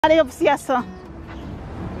Hi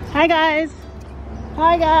guys,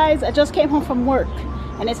 I just came home from work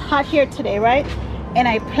and it's hot here today, right? And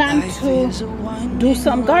I plan to do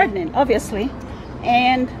some gardening, obviously.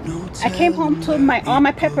 And I came home to all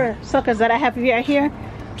my pepper suckers that I have here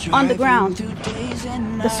on the ground.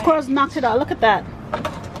 The squirrels knocked it out. Look at that.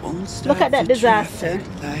 Look at that disaster.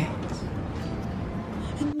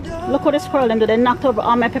 Look what the squirrel did. They knocked over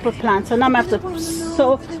all my pepper plants. So now I'm going to have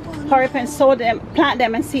to hurry up and plant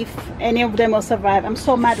them and see if any of them will survive. I'm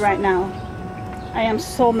so mad right now. I am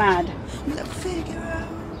so mad.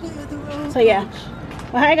 So yeah.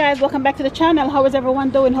 Well, hi guys, welcome back to the channel. How is everyone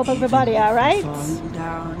doing? Hope everybody alright.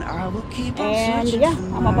 And yeah,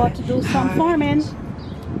 I'm about to do some farming.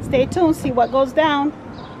 Stay tuned, see what goes down.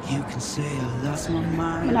 You can say I lost my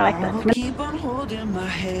mind. I like that.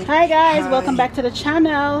 Hi guys, welcome back to the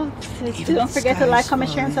channel. Don't forget to like, comment,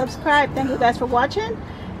 share, and subscribe. Thank you guys for watching.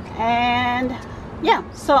 And yeah,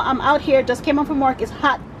 so I'm out here, just came home from work. It's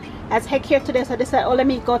hot as heck here today, so I decided, oh, let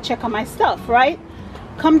me go check on my stuff, right?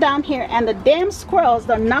 Come down here and the damn squirrels,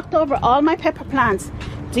 they knocked over all my pepper plants.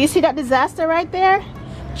 Do you see that disaster right there?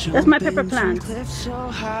 That's my pepper plants.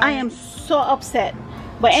 I am so upset.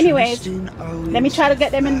 But anyways, let me try to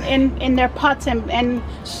get them in their pots and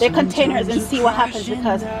their containers and see what happens,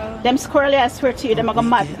 because them squirrely, I swear to you, them are gonna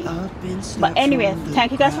mad me. But anyway,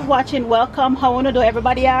 thank you guys for watching. Welcome. How wanna do?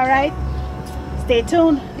 Everybody alright? Stay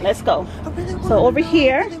tuned. Let's go. So over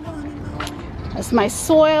here, that's my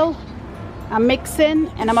soil. I'm mixing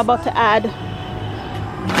and I'm about to add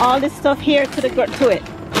all this stuff here to it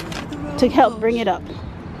to help bring it up.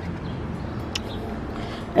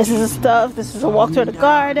 This is the stuff. This is a walk through the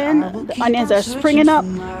garden. The onions are springing up.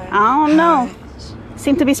 I don't know.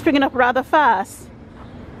 Seem to be springing up rather fast.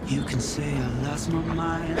 You can say I lost my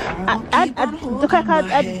mind. Look like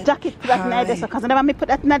a jacket put that in this, because I never put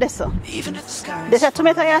that in this. There's a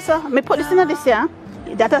tomato here, so I put this in this here.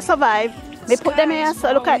 That will survive. I put them here,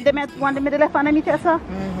 so look at them, one in the left underneath here, so.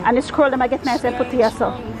 And the scroll them I get nice and put here,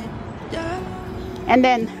 so. And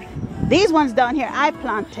then these ones down here I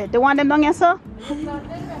planted. The one them down here, so.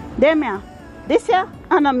 Them here. This here,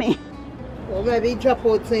 and not me. Well, maybe drop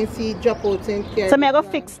out and see drop out and care. So I go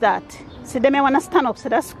fix that. See, them I want to stand up, so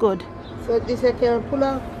that's good. So this I can pull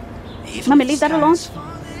out. Mommy, leave that alone.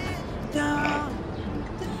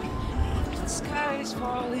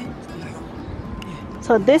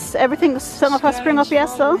 So this, everything, some of us spring up here,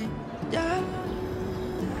 so.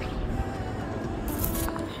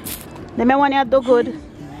 They may want to do good.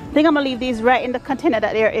 I think I'm gonna leave these right in the container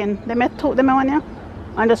that they're in. They may tote them on here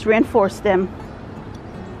and just reinforce them.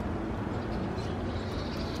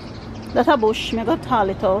 That's a bush. I'm gonna haul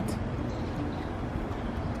it out.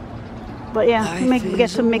 But yeah, let me get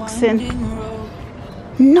some mixing.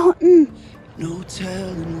 Nothing.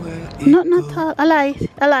 Nothing at all. I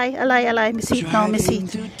lie. Me see it now. Me see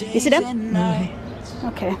it. You see them?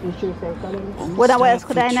 Okay. What else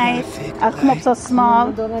could I nice? I'll come up so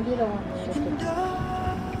small.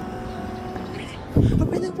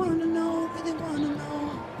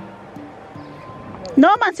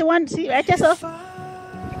 No man, see one, see right here, so.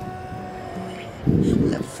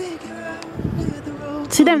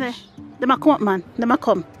 See them there? They might come up, man. They might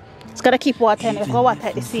come. It's gotta keep watering. It's gonna water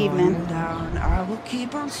it this evening.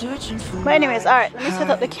 But anyways, alright, let me set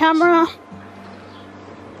up the camera.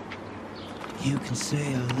 You can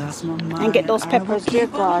say I lost my mind. And get those peppers, dear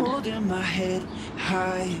God.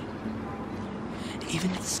 Even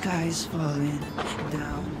if the sky is falling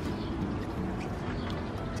down.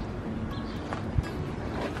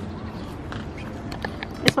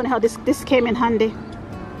 It's funny how this came in handy.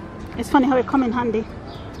 It's funny how it come in handy.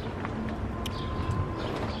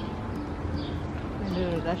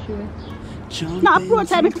 No, up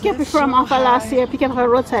roadside, I picked up from off last year. Picked up her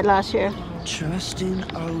roadside last year. Trusting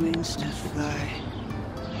our wings to fly.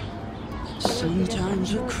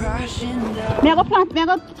 Sometimes we're crashing down. I'm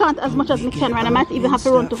gonna plant as much as I can, right? I might even have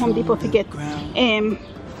to run to Home Depot to get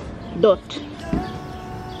dot.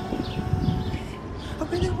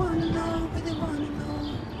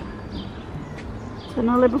 So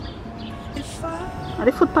no label. Are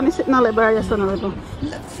the foot pan is sitting on the bar, yes or no label?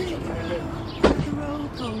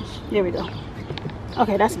 Here we go.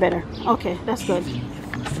 Okay, that's better. Okay, that's good.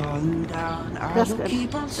 That's good.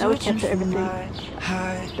 That would capture everything.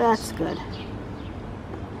 That's good.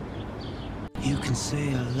 You can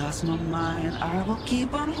say I lost my mind. I will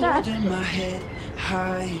keep on holding my head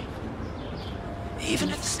high. Even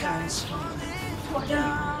if the sky is falling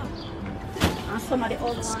down. And some of the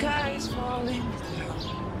old ones. Sky is falling down.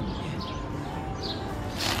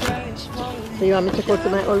 So you want me to go to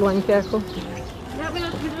my old one careful? Yeah, we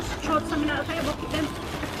just throw some in the fire bucket then.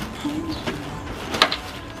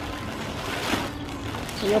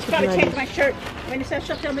 You I have to probably put change it. my shirt. When you say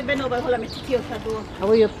shut down, me bend over, hold on, me titty out the door. How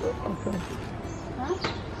are you? Okay. Huh?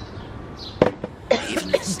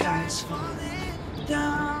 Even the sky's falling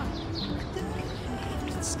down.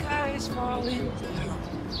 The sky is falling down.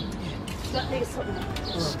 That makes something.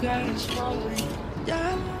 The sky is falling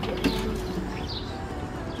down.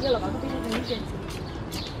 Yellow, I'm going to be moving.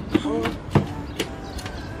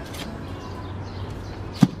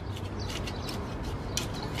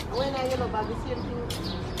 When are you know about the same thing?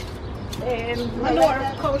 Manure,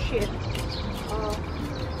 cow shit.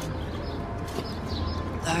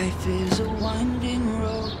 Life is a winding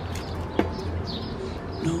road.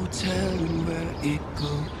 No telling where it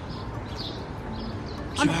goes.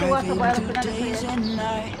 Driving through days and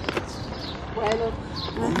nights.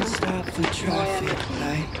 Won't stop for traffic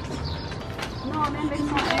lights. No, man, there's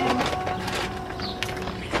no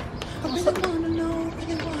I really wanna know,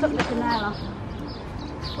 really wanna something know to Nyla.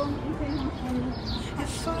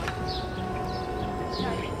 if I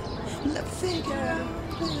let figure out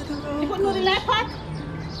where the You road put no in the light pot?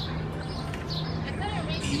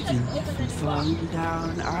 Even if I'm falling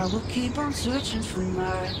down, I will keep on searching for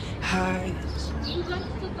my highs.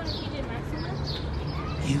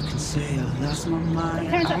 You can say I lost my mind.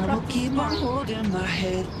 I will keep on holding my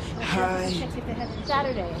head high.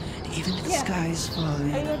 Saturday. Even if the sky is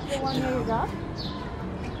falling Are you going to the one near your down. job?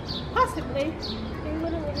 Possibly. Are you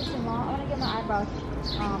going to Livingston Mall? I want to get my eyebrows.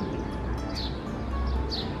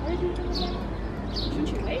 What did you do again? Shouldn't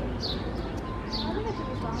you wait? I think I should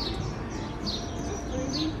be fine. 3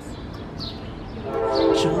 weeks.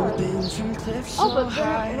 Jumping from cliffs so Oh, but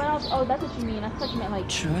when high. else? Oh, that's what you mean. I thought you meant like.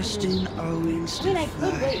 Trusting our wings I mean, to I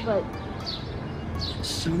could wait, fly. but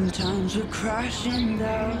Sometimes we're crashing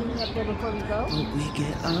down, meeting up there before we go. but we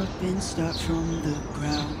get up and start from the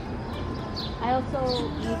ground. I also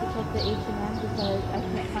need to check the H&M because I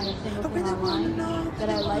can't find a single I thing really wanna online know, that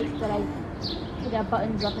I like that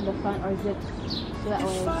buttons up in the front or zips so that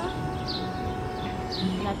way,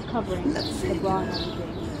 and that's covering the bra and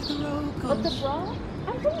everything. But the bra,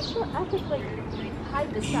 I'm pretty sure I could like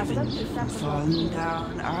hide the strap. Even That's the if strap I'm for falling the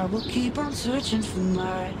down, I will keep on searching for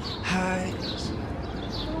my highs.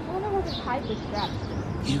 I wonder if I could hide the strap.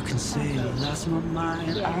 You can say I lost my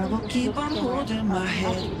mind. Yeah, I will think keep it's on still holding my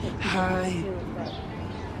I'll head take a picture high. too, but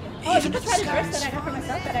Oh, you Even could if try the the dress sky's that I got for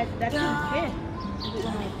myself that didn't is it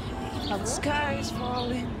gonna cover the it? sky is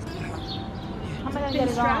falling down. How am I gonna Thin get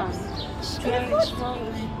it on? straps? The sky is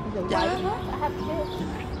falling Is it wide down. enough? I have kids.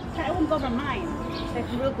 I won't go over mine.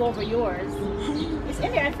 It will go over yours. It's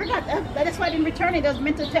in there. I forgot. That's why I didn't return it. I was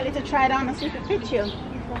meant to tell you to try it on and see if it fits you.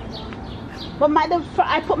 But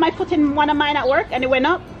I put my foot in one of mine at work and it went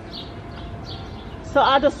up. So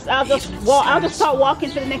I'll just start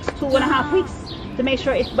walking for the next 2.5 weeks to make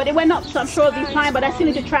sure it. But it went up, so I'm sure it'll be fine. But I still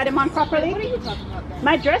need to try them on properly. What are you talking about then?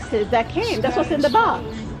 My dresses that came. That's what's in the box.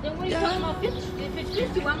 Then what are you talking about? If it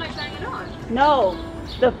fits you, why am I trying it on? No,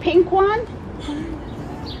 the pink one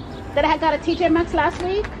that I got at TJ Maxx last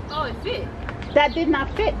week. Oh, it fit. That did not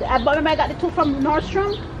fit. I remember I got the two from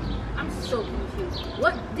Nordstrom. I'm so confused.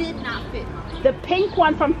 What did not fit, Mommy? The pink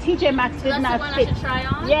one from TJ Maxx did That's the not one fit. I should try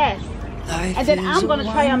on? Yes. Life And then is I'm a gonna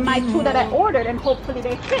try on my winding two that I road. ordered and hopefully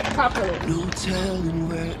they fit properly. No telling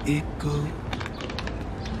where it goes.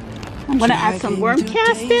 I'm gonna add some worm Driving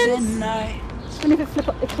through days castings. and nights. Let me just flip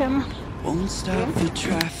up the camera. Won't stop for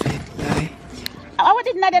traffic light. I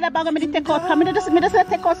didn't know that about me to take out. I just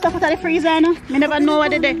take out stuff out of the freezer. I never know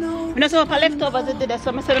what they did. I just know leftovers they did.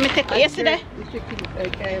 So I said, let me take out yesterday. The chicken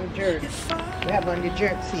jerk. We have on the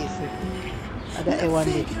jerk season. That one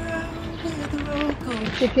did.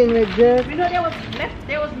 Chicken with jerk. You know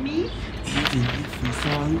there was meat. Even if I'm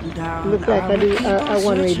falling down, Looks like I will keep I on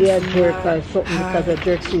want to searching be a for jerk my or something because of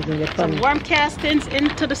jerk season. They're Some funny. worm castings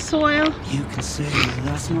into the soil. You can say I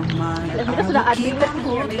lost my mind. Let me I just will add keep meat on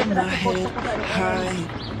holding my head high.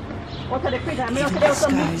 Out of the freezer. I mean, there was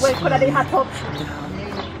some meat where it could have been hot up.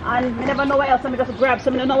 And I never know what else. I just grab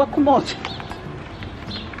some. I don't know what come out.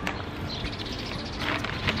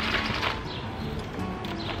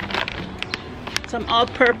 Some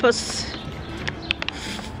all-purpose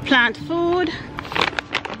plant food.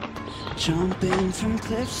 Jumping from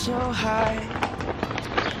cliffs so high,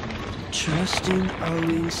 trusting our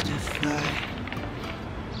wings to fly.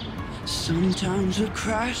 Sometimes we're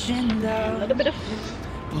crashing A down, little bit of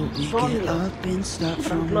but we get up and start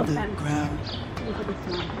from the ground.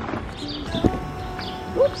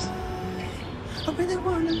 oops. I really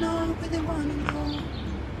wanna know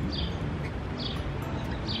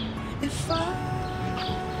if I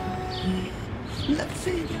let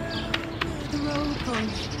figure out where the road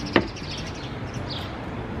goes.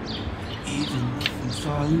 Even if I'm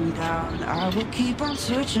falling down, I will keep on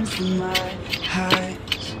searching for my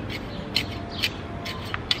heights.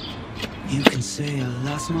 You can say I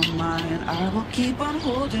lost my mind, I will keep on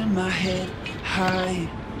holding my head high.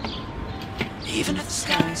 Even if the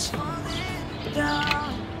sky's falling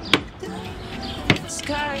down, the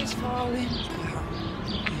sky's falling down,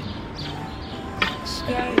 the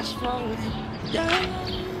sky's falling down.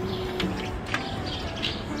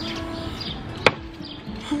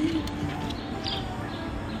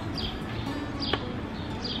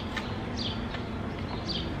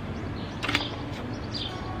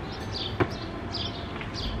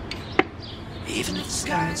 Even if the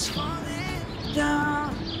sky's falling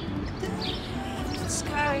down, the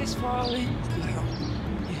sky's falling down,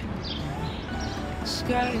 yeah. The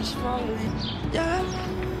sky's falling down.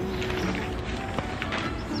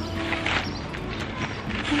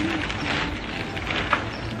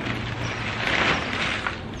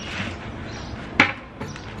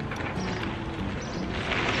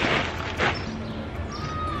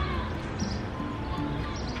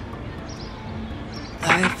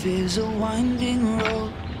 Life is a winding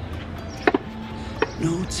road,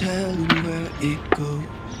 no telling where it goes.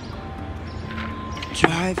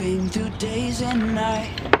 Driving through days and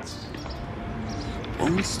nights,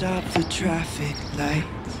 won't stop for traffic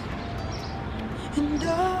lights. And I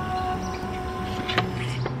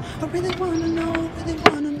really wanna know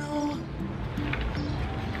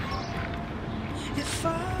if I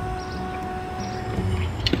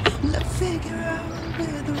will ever figure out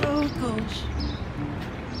where the road goes.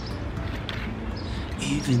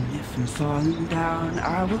 Even if I'm falling down,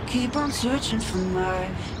 I will keep on searching for my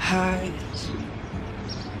heights.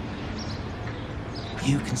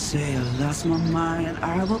 You can say I lost my mind,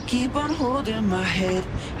 I will keep on holding my head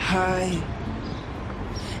high.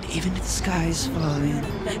 Even if the sky's falling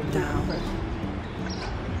down.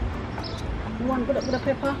 You want to put up with a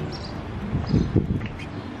pepper?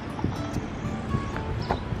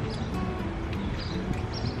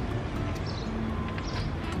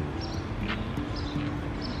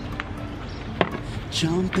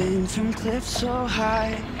 Jumping from cliffs so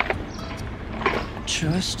high,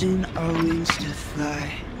 trusting our wings to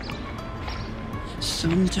fly.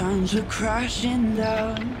 Sometimes we're crashing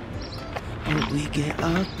down, but we get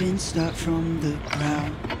up and start from the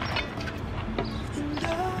ground. And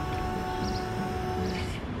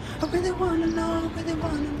I really wanna know.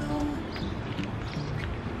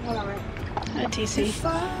 Hi TC.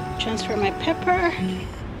 Transfer my pepper.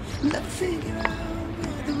 Let's figure out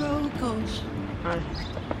where the road goes.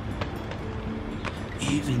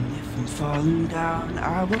 Even if I'm falling down,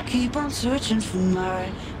 I will keep on searching for my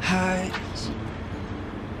heights.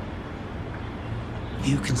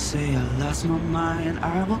 You can say I lost my mind,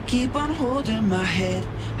 I will keep on holding my head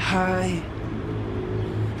high.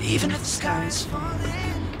 Even if the sky's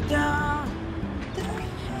falling down,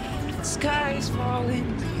 even if the sky's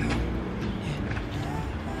falling down,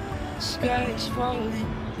 yeah. The sky's falling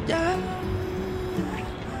down.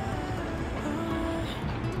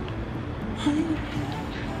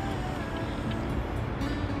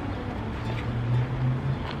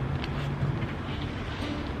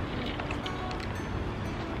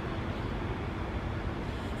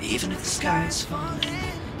 Even if the sky's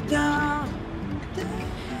falling down,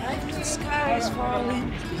 even if the sky's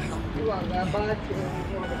falling down,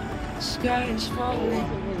 the sky's falling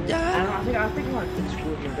down. I think I want to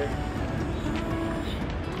school there.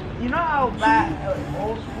 You know how back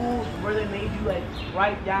old schools where they made you like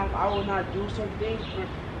write down I will not do something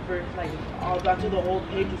for like all back to the whole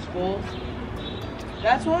page of schools?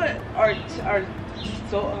 That's what our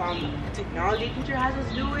technology teacher has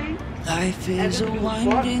us doing. Life is a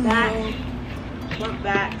winding road,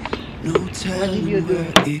 no telling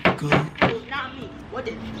where it goes. Not me. What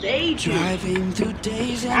did they do? Driving through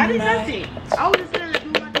days I and did nights, nothing. I was just there to do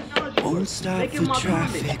my technology. won't stop for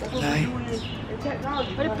traffic lights.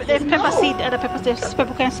 But there's pepper seed, other peppers, there's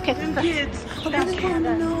pepper can skip. Them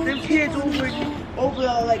kids over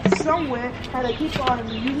like somewhere had to keep on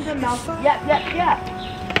using their mouth. Yeah.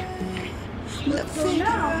 Let's figure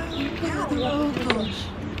out where the road goes.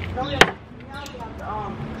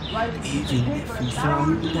 Even if I'm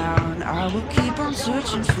falling down, I will keep on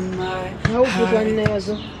searching for my heights.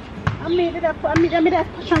 I made that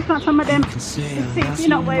transplant some of them. You can say I lost You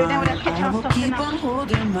know my where they would mind, have I will keep on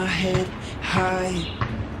holding my head high.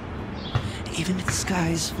 Even if the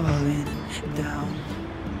sky's falling down.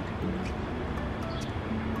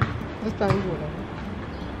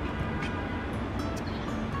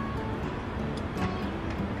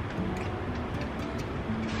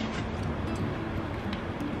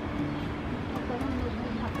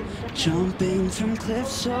 Jumping from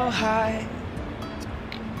cliffs so high,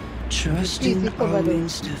 trusting our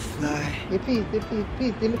wings to fly.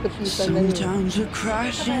 The little piece Sometimes we're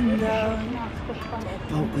crashing down,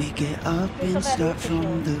 but we get up and start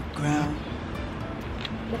from the ground.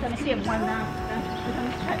 Let me save one now.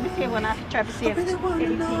 Let me save one after try to save Really wanna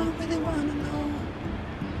anything. know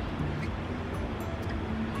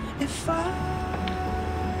if I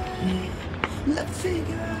let's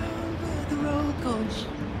figure out where the road goes.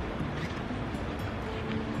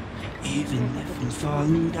 Even if I'm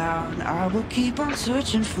falling down, I will keep on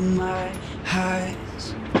searching for my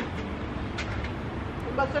highs.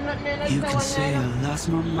 You can say I lost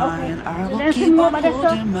my mind, I will keep on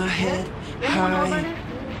holding my head high.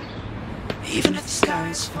 Even if the sky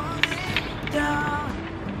is falling down,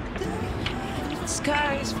 the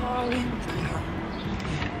sky is falling down,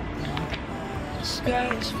 the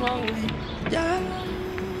sky is falling down.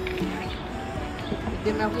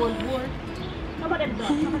 They have one board. Some of them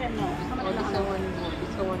don't, some of them no. Some of them This don't. one board.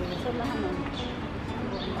 This one board. Some of them no.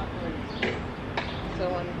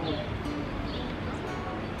 This one board.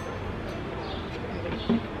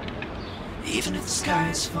 Even if the sky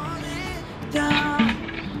is falling down,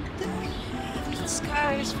 the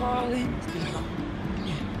sky is falling down,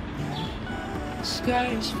 the sky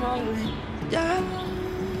is falling down.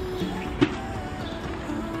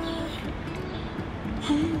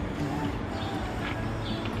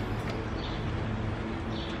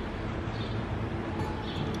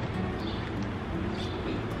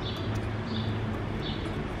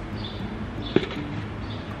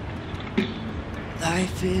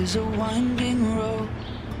 Life is a winding road,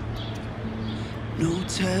 no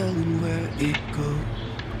telling where it goes.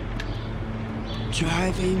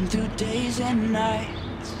 Driving through days and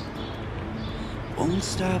nights, won't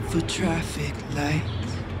stop for traffic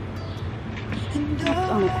lights. And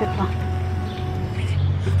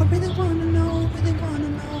I really wanna know,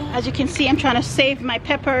 As you can see, I'm trying to save my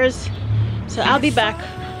peppers, so I'll be back.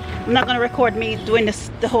 I'm not gonna record me doing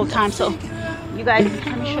this the whole time, so you guys,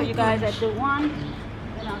 let me show you guys I do one,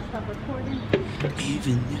 then I'll stop recording.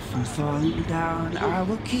 even if I'm falling down, I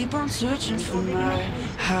will keep on searching for my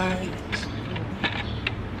highs.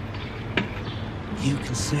 You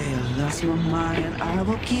can say I lost my mind, I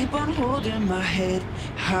will keep on holding my head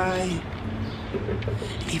high.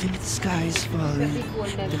 Even if the sky is falling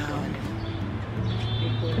down.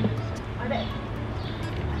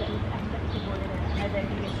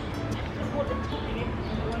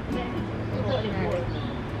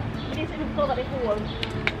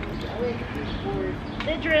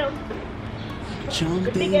 The drill.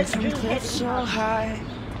 Jumping from cliffs so high,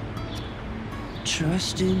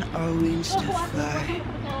 trusting our wings to fly.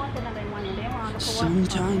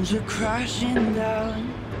 Sometimes we're crashing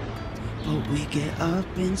down, but we get up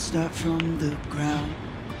and start from the ground.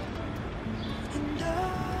 And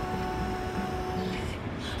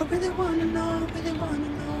I really wanna know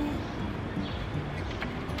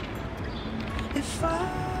if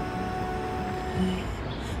I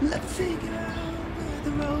let's figure out where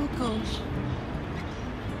the road goes.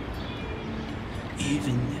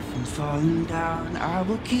 Even if I'm falling down, I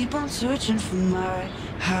will keep on searching for my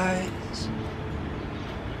highs.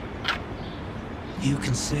 You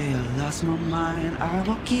can say I lost my mind, I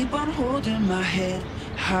will keep on holding my head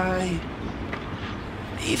high.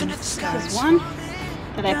 Even if the sky is one falling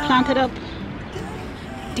that I planted up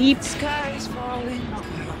deep. the sky is falling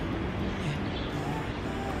down.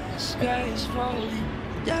 The sky is falling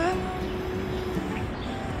down.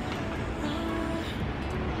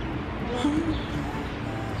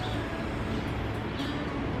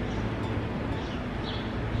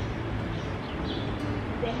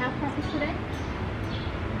 They have practice today?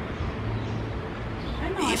 I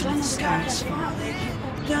know, I Even don't if know the sky is they have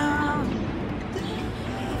falling down,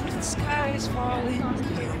 the sky is falling down.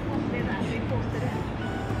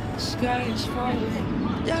 The sky is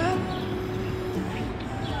falling down.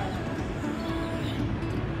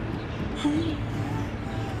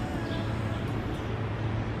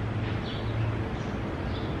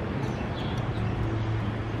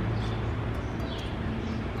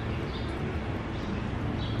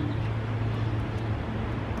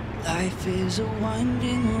 Life is a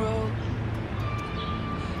winding road,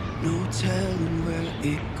 no telling where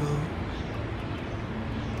it goes.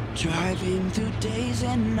 Driving through days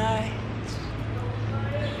and nights,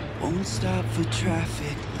 won't stop for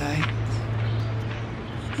traffic lights.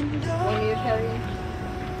 And I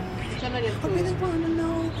really wanna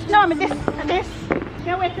know No, I mean this.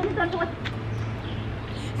 Can't wait till we done to it.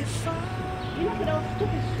 if I You know, for those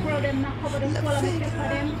stupid squirrel, them not cover the squirrel and figure the for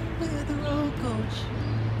them. out where the road goes.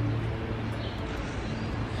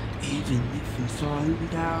 Even if I'm falling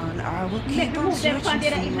down, I will keep on Remove them searching from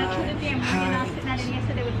there for that is not through the my damn when you're not highs. sitting out in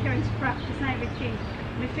yesterday with Karen lens practice and everything.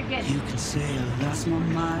 We forget. You can say I lost my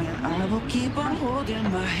mind. I will keep on holding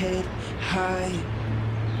my head high,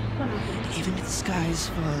 even if the sky's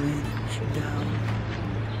falling down.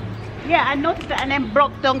 Yeah, I noticed that, and then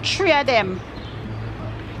broke down 3 of them.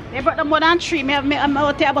 They brought them more than 3. I'm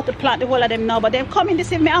out there about to plant the whole of them now, but they come in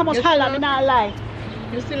this evening, me almost holler, me not lie.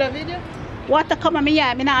 You still a video? Water come on me,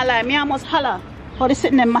 yeah, me not lie, me almost holler. How they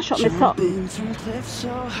sitting there mash up me something. Jumping from cliffs so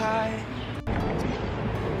high,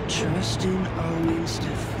 trusting our wings to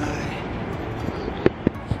fly.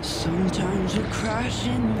 Sometimes we're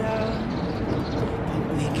crashing down,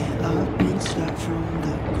 but we get up and start from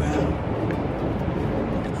the ground.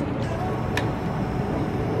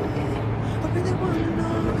 I really wanna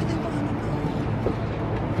know,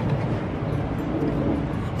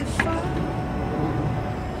 if I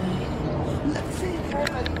let's see how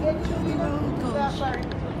the road goes.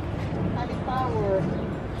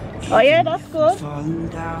 Oh yeah, that's good. Falling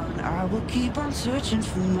down, I will keep on searching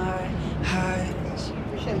for my highs.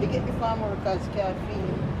 Michelle, they get the farm workers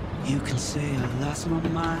caffeine. You can say I lost my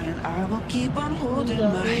mind. I will keep on holding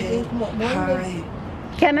my head high,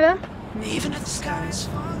 Canada? even if the sky's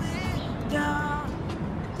falling down.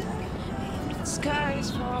 Even if the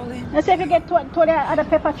sky's falling, Let's see if you get to the other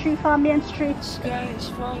pepper tree from Main Street. the sky's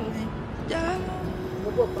falling down.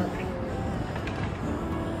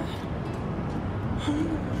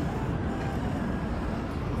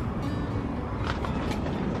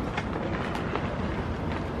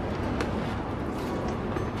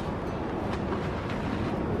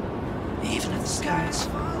 Even if the sky's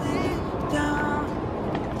falling down,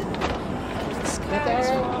 even if the sky's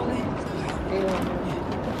falling,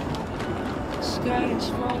 the sky's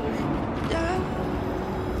falling down.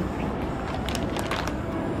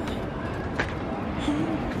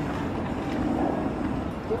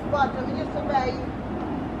 What? Let me just buy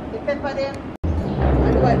the pepper them.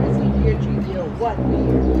 And what is it here, GDO? What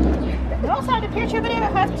beer? No, sorry, the pear tree video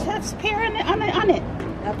has pear on it.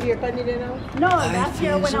 That beer candy there now? No, last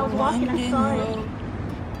year when I was walking, I saw it.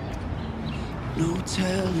 No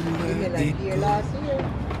telling You where made it like beer goes. last year.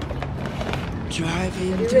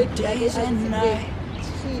 Driving The through red, days and nights.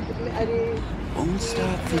 See, the Won't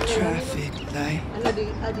stop the traffic light. and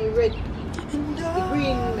the red, And the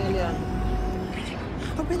green melon.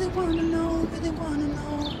 I really wanna know, really wanna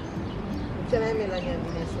know Which I melon and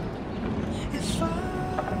Vanessa? if I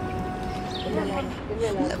The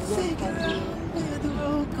melon, let's the figure out where the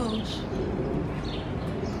road goes.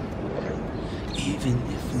 Even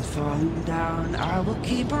if I'm falling down, I will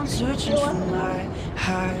keep on searching for my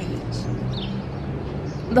highs.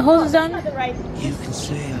 The hose is done? Not the right. You can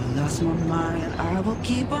say I lost my mind. I will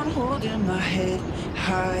keep on holding my head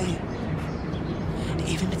high,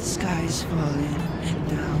 even if the sky is falling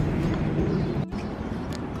down.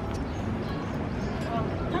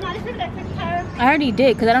 Come on, this is that quick tire. I already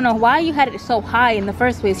did, because I don't know why you had it so high in the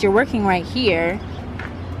first place. You're working right here.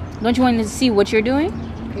 Don't you want to see what you're doing?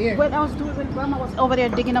 Here. When I was doing when Grandma was over there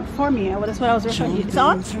digging up for me, that's what I was referring to. It's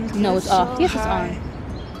on? No, it's off. Yes, it's on.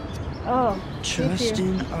 Oh.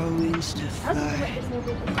 Trusting our wings to fly.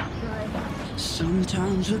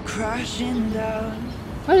 Sometimes we're crashing down,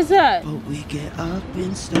 What is that? but we get up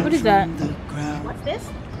and start What is that? from the ground. What's this?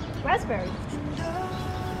 Raspberry.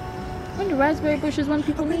 How many raspberry bushes one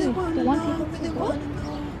people need? Really One wanna people. know.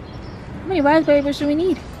 How many raspberry bushes do we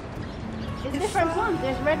need? It's different ones.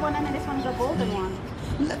 There's red one and then this one's a golden one.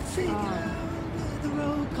 Let's figure out where the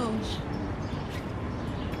road goes.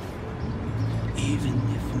 Even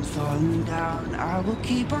if I'm falling down, I will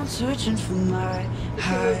keep on searching for my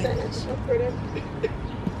highs.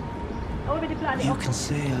 Oh, we did You can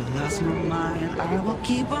say I lost my mind. I will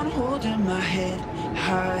keep on holding my head Then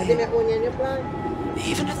high, that one in your plant.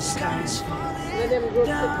 even if the sky's Let falling them grow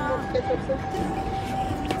down. ketchup, ketchup,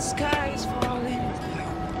 Even if the sky's falling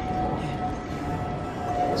down.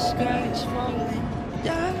 The sky's falling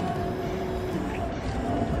down.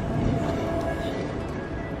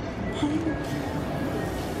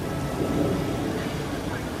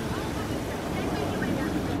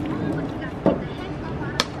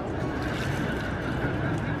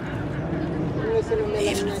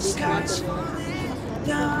 Even if the sky's falling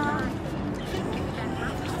down,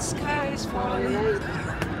 the sky's falling down,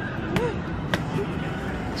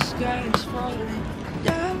 the sky's falling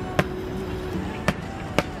down.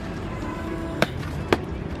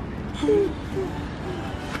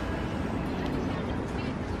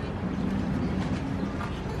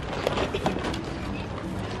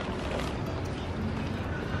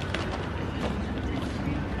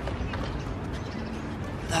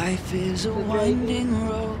 Life is a winding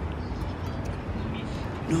road,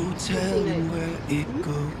 no telling where it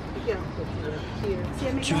goes.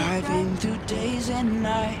 Driving through days and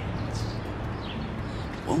nights,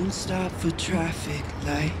 won't stop for traffic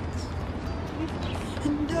lights.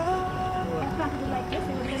 And I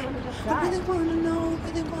really wanna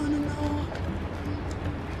know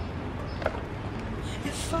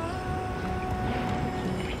if I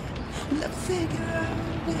will figure out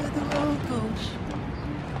where the road goes.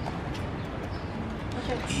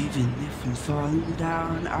 Even if I'm falling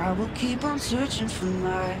down, I will keep on searching for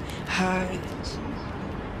my highs.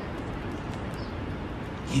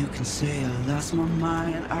 You can say I lost my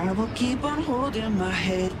mind, I will keep on holding my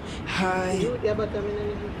head high.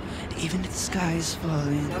 Even if the sky is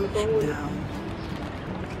falling down.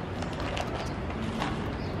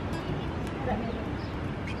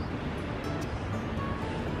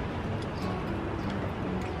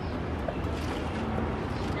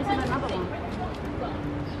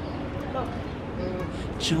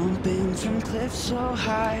 Jumping from cliffs so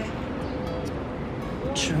high,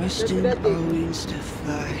 trusting our wings to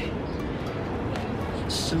fly.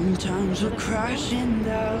 Sometimes we're crashing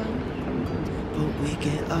down, but we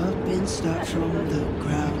get up and start from the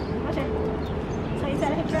ground. So you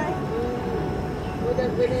said I could try?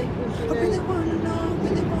 I really wanna know,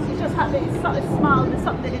 It's just something small, there's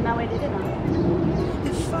something in our way, didn't it?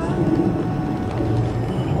 if I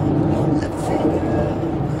let figure out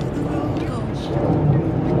where the road goes.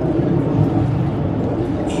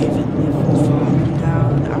 Even if I'm falling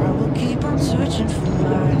down, I will keep on searching for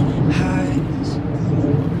my highs.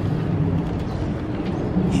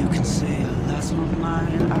 You can say I lost my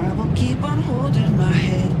mind, I will keep on holding my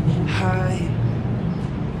head high.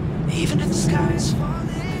 Even if the sky is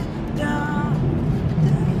falling down,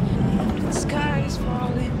 even if the sky is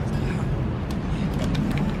falling down,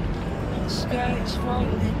 the sky is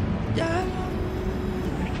falling down.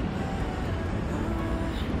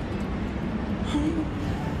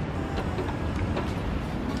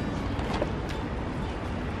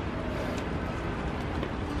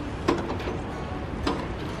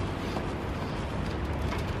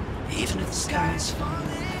 Even if the sky is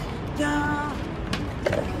falling down,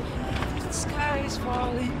 even if the sky is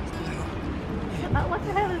falling down, What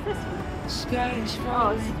the hell is this one? the sky is Oh,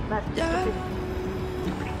 falling that's down.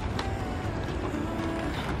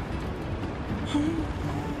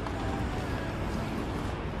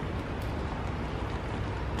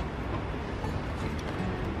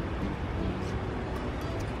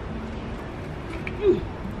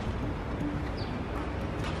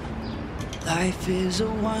 Life is a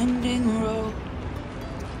winding road,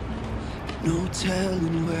 no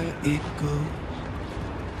telling where it goes.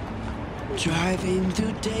 Driving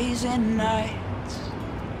through days and nights,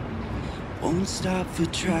 won't stop for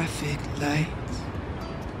traffic lights.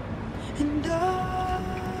 And I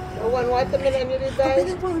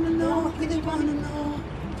really wanna know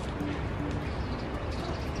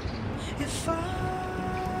if I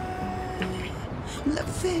will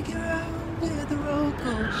figure out where the road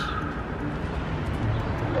goes.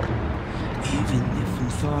 Even if I'm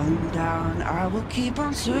falling down, I will keep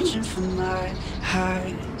on searching for my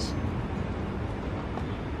highs.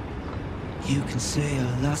 You can say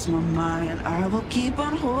I lost my mind, I will keep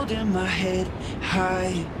on holding my head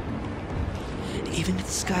high. Even if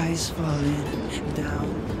the sky is falling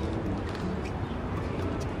down.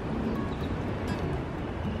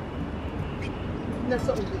 That's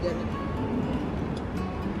something to get.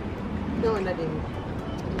 No, I didn't.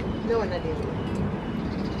 No, I didn't.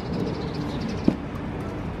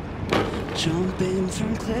 Jumping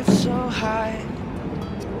from cliffs so high,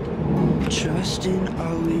 trusting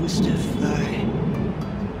our wings to fly.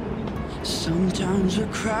 Sometimes we're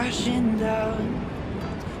crashing down,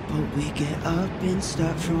 but we get up and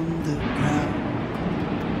start from the ground.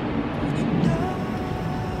 And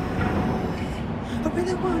I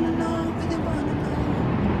really wanna know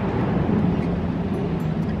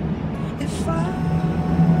if I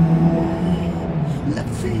let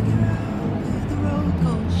figure out where the road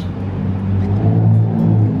goes.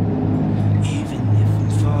 Even if I'm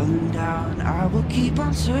falling down, I will keep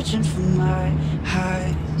on searching for my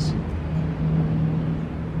highs.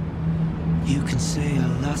 You can say I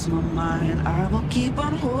lost my mind, I will keep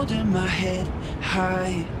on holding my head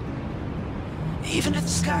high. Even if the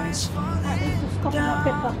sky is falling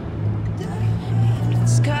down, even if the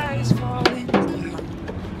sky is falling down,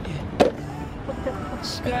 the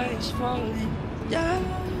sky is falling down.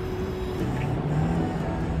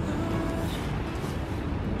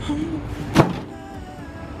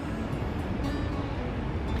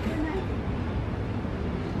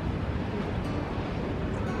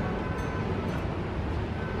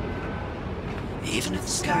 Even if the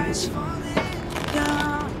sky is falling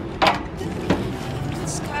down, even if the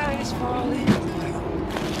sky sky's falling down.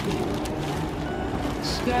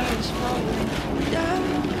 Sky's falling down.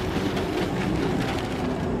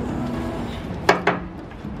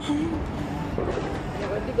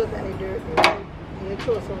 Never dig up any dirt there. You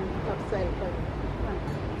throw some topsoil from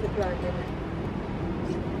the plant in it.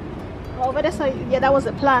 Over there, so yeah, that was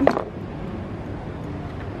a plan.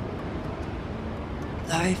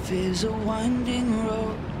 Life is a winding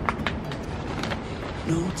road,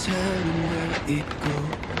 no telling where it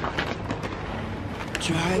goes.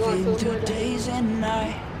 Driving through days and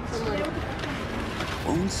nights,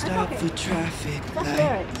 won't stop for traffic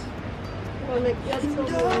lights.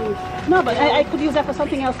 No, but I could use that for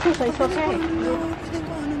something else too, so it's okay.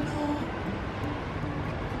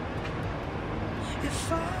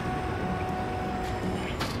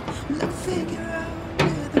 Let's figure out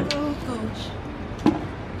where the road goes.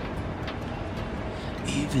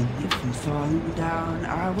 Even if I'm falling down,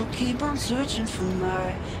 I will keep on searching for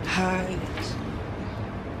my highs.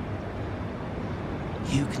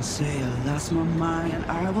 You can say I lost my mind,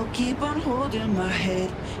 I will keep on holding my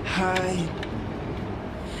head high.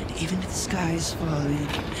 Even if the sky is falling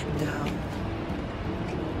down.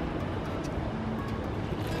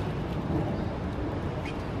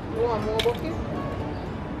 You want more bucket?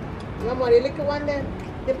 You want more the little one then?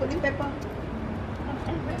 They put the pepper.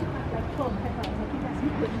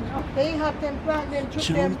 They have them plant them, chook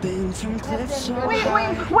them. Jumping from cliffs so Wait, high.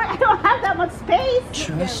 I don't have that much space.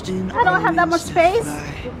 Trusting I don't have that much always to space.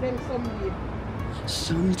 fly. Put them somewhere.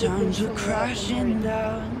 Sometimes we're crashing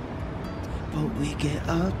down, but we get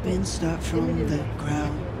up and start from the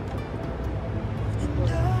ground. And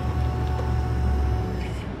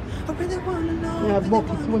I really wanna know. Yeah, really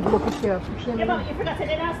buckets, wanna one bucket here. Yeah, but you forgot to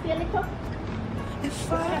let us stay a little. if You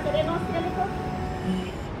forgot to let us stay a little.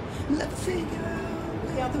 let's figure out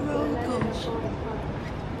where the road goes.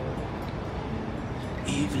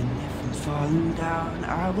 Even if I'm falling down,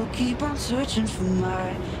 I will keep on searching for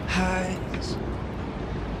my highs.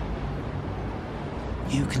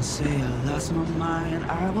 You can say I lost my mind,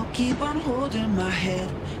 I will keep on holding my head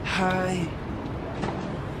high.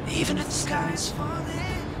 Even if the sky is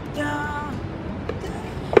falling down,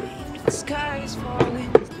 even if the sky is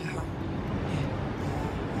falling down,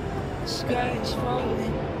 the sky is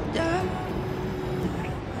falling down.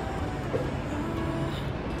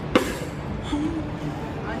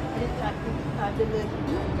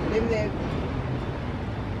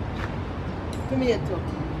 Tomato.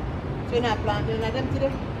 So you're not planting them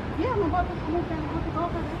today? Yeah, I'm about to go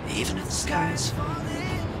over there. Even if the sky is falling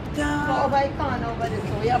So down, over I can't over there,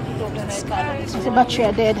 so we have to go to the car. It's a battery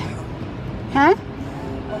I did. Huh?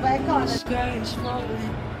 Over I the can't. sky is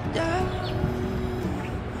falling down.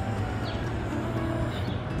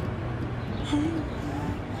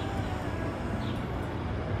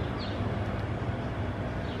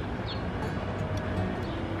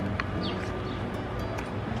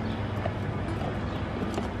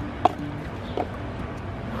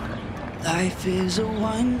 Life is a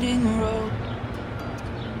winding road,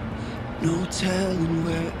 no telling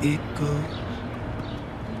where it goes.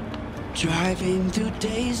 Driving through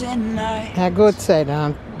days and nights, I go outside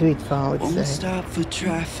and do it from won't outside. stop for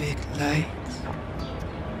traffic lights.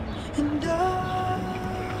 And I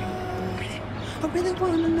really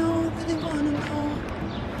wanna know,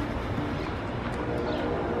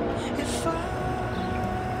 if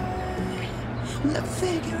let's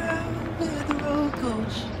figure out where the road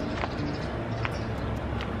goes.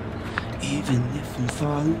 Even if I'm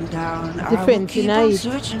falling down, I will Different keep on tonight.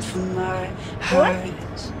 searching for my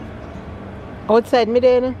highs. Outside me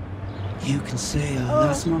there? You can say I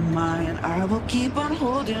lost my mind, I will keep on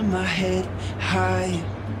holding my head high.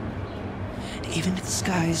 Even if the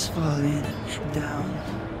sky is falling down.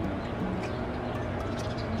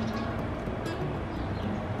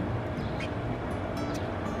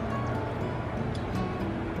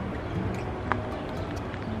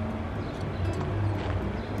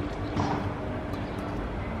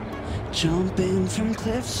 Jumping from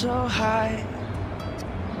cliffs so high,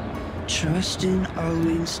 trusting our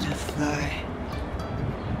wings to fly.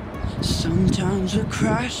 Sometimes we're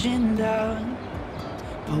crashing down,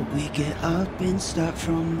 but we get up and start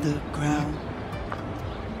from the ground.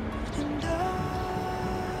 And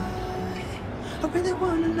I really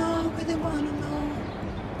wanna know,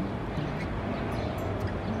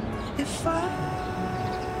 if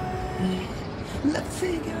let's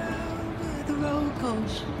figure out where the road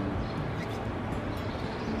goes.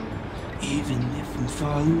 Even if I'm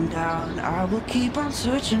falling down, I will keep on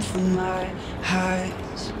searching for my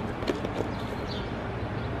highs.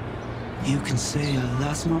 You can say I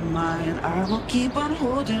lost my mind, I will keep on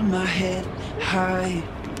holding my head high.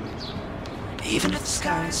 Even if the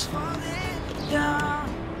sky's falling down,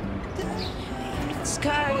 even if the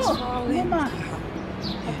sky's falling down,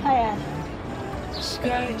 the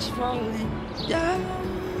sky's falling down.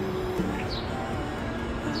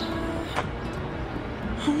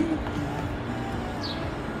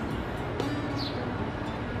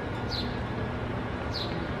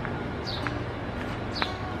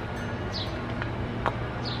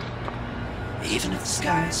 Even if the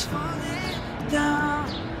sky's falling down,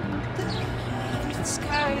 even if the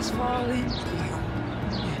sky is falling down,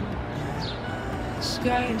 the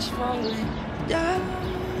sky is falling down.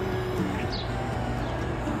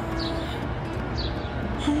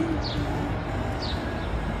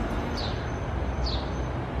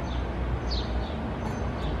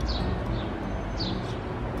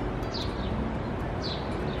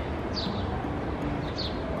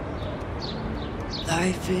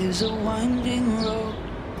 Life is a winding road,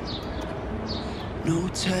 no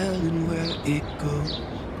telling where it goes.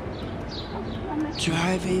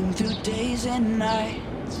 Driving through days and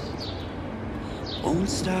nights, won't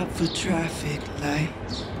stop for traffic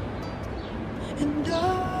lights. And I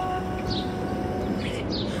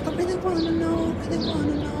really wanna know if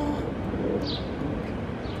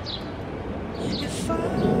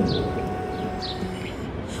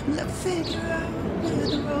will ever figure out where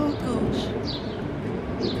the road goes.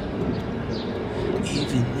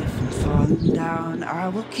 Even if I'm falling down, I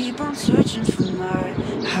will keep on searching for my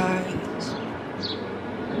highs.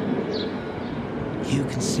 You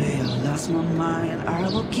can say I lost my mind, I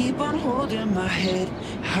will keep on holding my head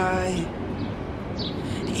high.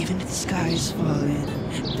 Even if the sky is falling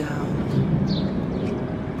down.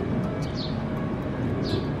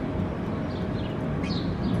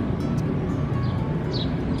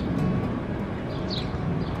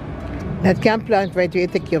 That camp plant right where you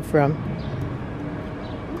take you from.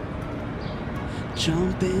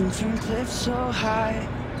 Jumping from cliffs so high,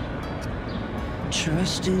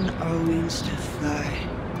 trusting our wings to fly.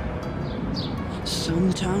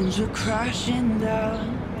 Sometimes we're crashing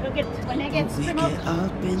down, When I get we spring get up,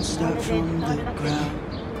 up and start from the ground.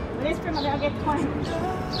 when I spring up, I'll get twine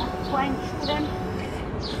through them.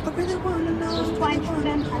 I really wanna know, Just twine through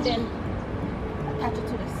them and then attach it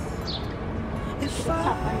to this if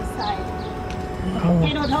top I on the side. Oh.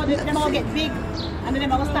 You know how them all get big and then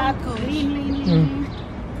them all start lean.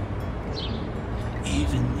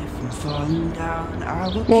 even if I'm falling down, I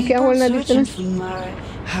will Okay, keep I will on not searching listen. for my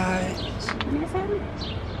highs.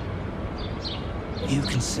 You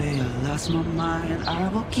can say I lost my mind, I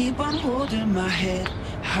will keep on holding my head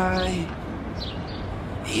high.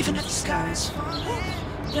 Even if the sky's falling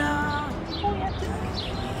down,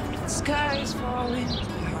 even if the sky's falling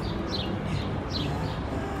down,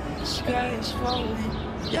 the sky's falling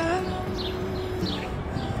down.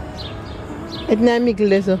 It's not me,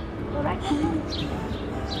 Glezo.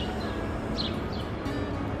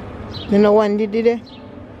 You know one did it?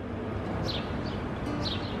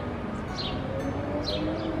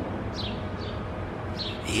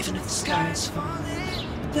 Even if the sky's falling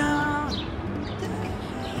down,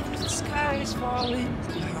 even if the sky's falling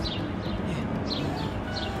down,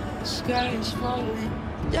 the sky's falling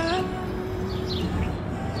down.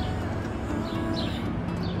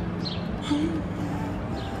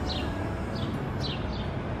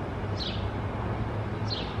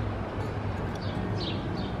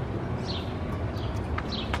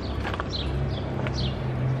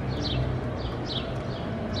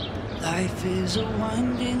 Life is a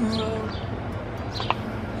winding road,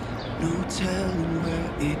 no telling where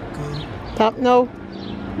it goes. Top now.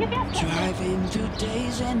 Driving through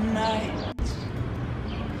days and nights,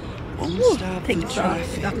 won't stop Take for the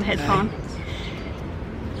traffic off my headphone.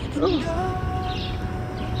 lights.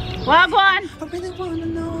 Wagwan! I really wanna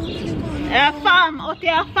know, A farm, out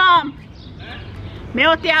there farm. Me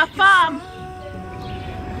out there farm.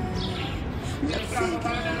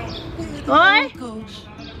 Oi? goes.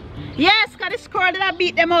 Yes, cause the squirrel that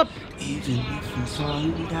beat them up. Even if I'm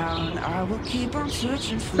falling down, I will keep on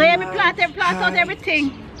searching for So every my plant out highs.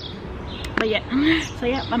 everything. But yeah, so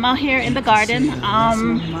yeah, I'm out here in the garden.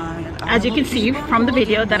 As you can see from the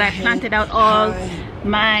video that I planted out all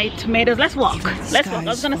my tomatoes. Let's walk. Let's walk. I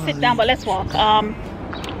was gonna sit down, but let's walk.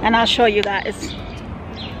 And I'll show you guys.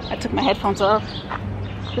 I took my headphones off.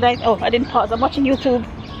 Did I? Oh, I didn't pause. I'm watching YouTube.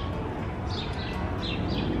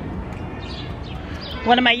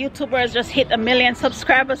 One of my YouTubers just hit 1 million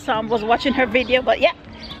subscribers, so I was watching her video. But yeah,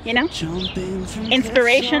 you know,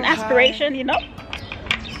 inspiration, aspiration, you know.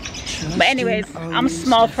 But anyways, I'm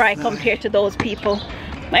small fry compared to those people.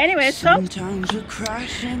 But anyways, so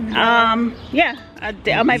yeah,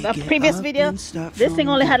 on my previous video, this thing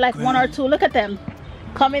only had like 1 or 2. Look at them.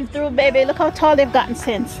 Coming through, baby. Look how tall they've gotten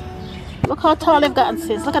since. Look how tall they've gotten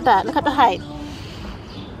since. Look at that. Look at the height.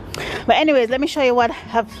 But anyways, let me show you what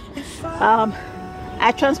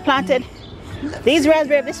I transplanted. These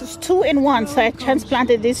raspberry, this was 2 in 1, so I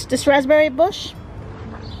transplanted this raspberry bush.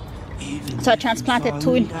 So I transplanted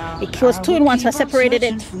it was 2 in 1, so I separated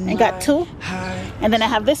it and got 2. And then I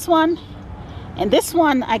have this one, and this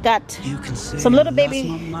one I got some little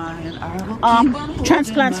baby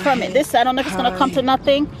transplants from it. This, I don't know if it's gonna come to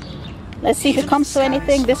nothing. Let's see if it comes to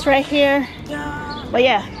anything. This right here, but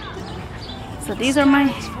yeah. So these are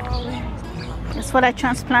that's what I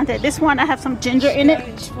transplanted. This one I have some ginger in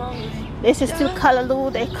it. This is still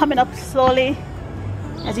callaloo. They're coming up slowly.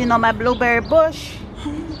 As you know, my blueberry bush.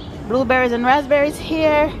 Blueberries and raspberries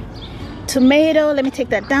here. Tomato, let me take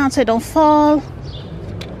that down so it don't fall.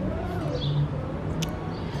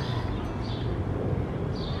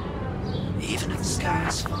 Even if the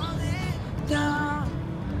sky's falling down.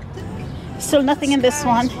 Still nothing in this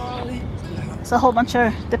one. It's a whole bunch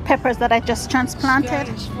of the peppers that I just transplanted.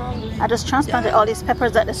 I just transplanted all these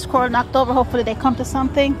peppers that the squirrel knocked over. Hopefully they come to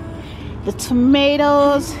something. The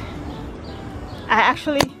tomatoes, I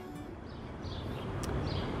actually,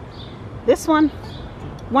 this one,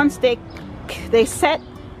 once they set,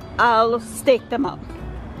 I'll stake them up.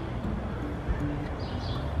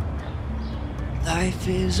 Life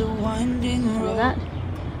is a winding road.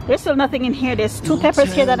 There's still nothing in here. There's 2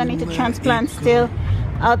 peppers here that I need to transplant still.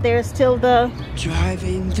 Out there is still the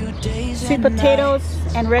sweet potatoes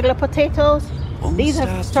and regular potatoes. These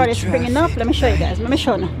have started springing up. Let me show you guys. Let me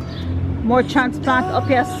show you. More transplant up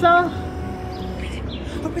here, so.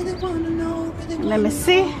 Let me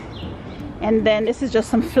see. And then this is just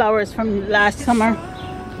some flowers from last summer.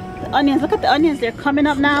 The onions, look at the onions. They're coming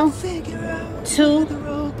up now. 2.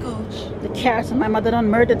 The carrots, and my mother done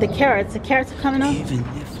murdered the carrots. The carrots are coming up.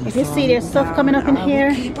 If you see, there's stuff coming up in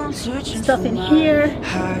here, stuff in here,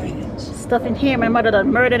 stuff in here. My mother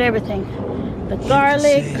done murdered everything. The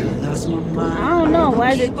garlic, I don't know,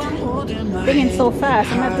 why is it bringing so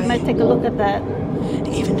fast? I might take a look at that.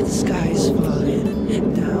 There's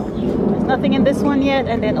nothing in this one yet,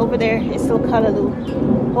 and then over there is still callaloo.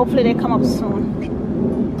 Hopefully they come up soon.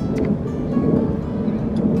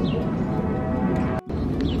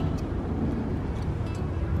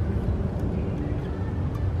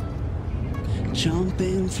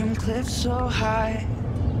 Jumping from cliffs so high,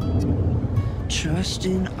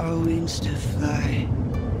 trusting our wings to fly.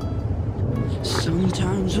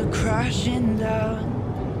 Sometimes we're crashing down,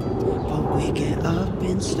 but we get up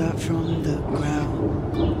and start from the ground.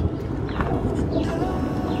 And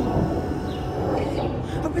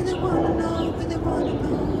I really wanna know,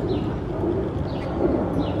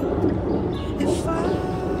 if I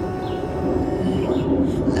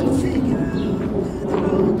let figure out where the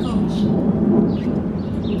road goes.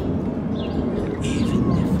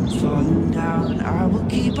 Even if I'm falling down, I will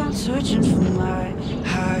keep on searching for my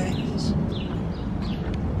highs.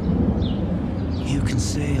 You can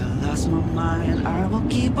say I lost my mind, I will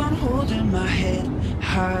keep on holding my head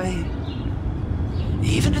high.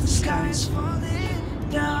 Even if the sky is falling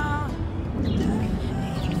down, even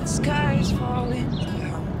if the sky is falling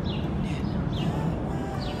down,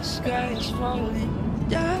 the sky is falling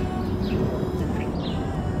down.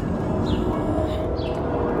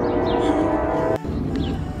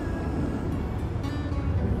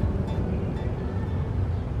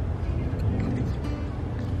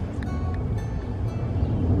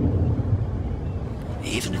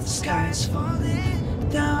 Even if the sky is falling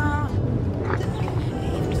down,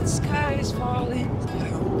 even if the sky is falling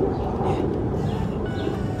down,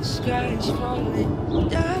 the sky is falling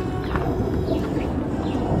down.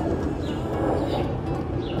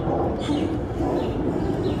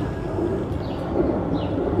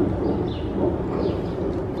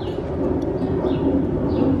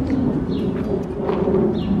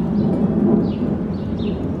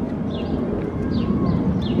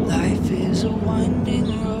 Life is a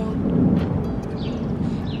winding road,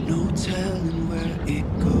 no telling where it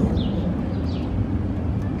goes.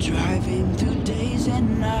 Driving through days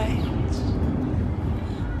and nights,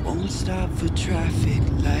 won't stop for traffic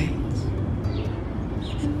lights.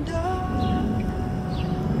 And I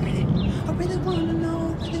really wanna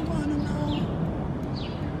know,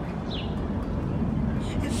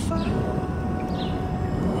 if I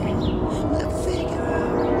let figure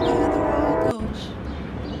out where the road goes.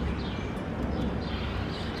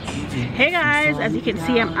 Hey guys, as you can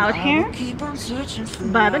see, I'm out here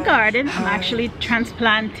by the garden. I'm actually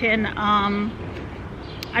transplanting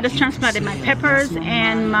I just transplanted my peppers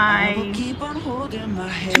and my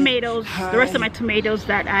tomatoes, the rest of my tomatoes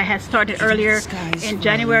that I had started earlier in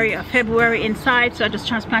January or February inside. So I just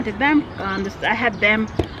transplanted them. I had them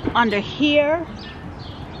under here,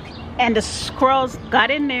 and the squirrels got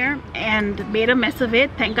in there and made a mess of it.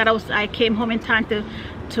 Thank God I came home in time to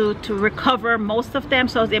recover most of them,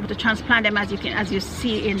 so I was able to transplant them as you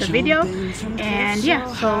see in the video. And yeah,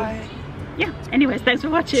 so yeah, anyways, thanks for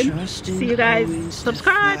watching. See you guys.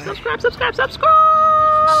 Subscribe.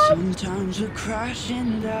 Sometimes we're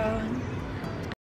crashing down.